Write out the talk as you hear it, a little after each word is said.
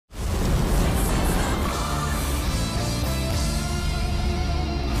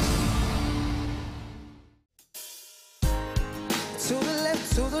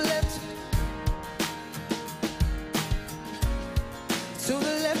to the left. To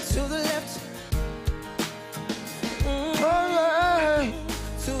the left, to the left.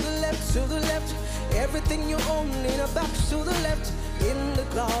 To the left, to the left. Everything you own in a box to the left. In the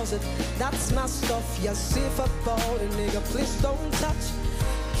closet, that's my stuff. Yes, if I bought it, nigga, please don't touch.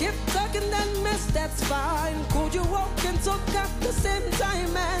 Keep talking that mess, that's fine. Could you walk and talk at the same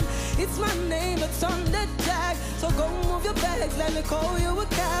time, man? It's my name, it's on the tag. So go move your bags, let me call you a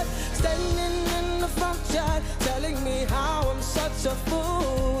cab. Standing in the front yard, telling me how I'm such a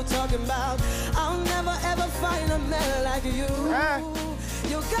fool. Talking about I'll never ever find a man like you.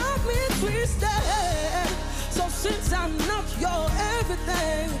 You got me twisted. So since I'm not your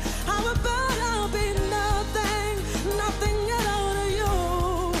everything, how about I'll be nothing, nothing at all to you.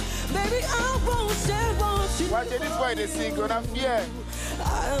 Baby, I won't say what you Waje, this way they sing, gonna fear.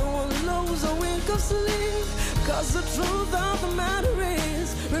 I won't lose a wink of sleep, cause the truth of the matter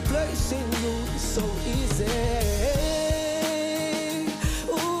is replacing you is so easy.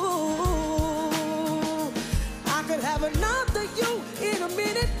 Ooh, I could have another you in a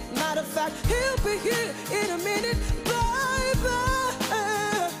minute. Matter of fact, he'll be here in a minute. Baby,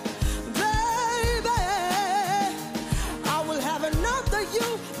 baby, I will have another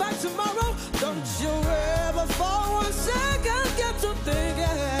you by tomorrow.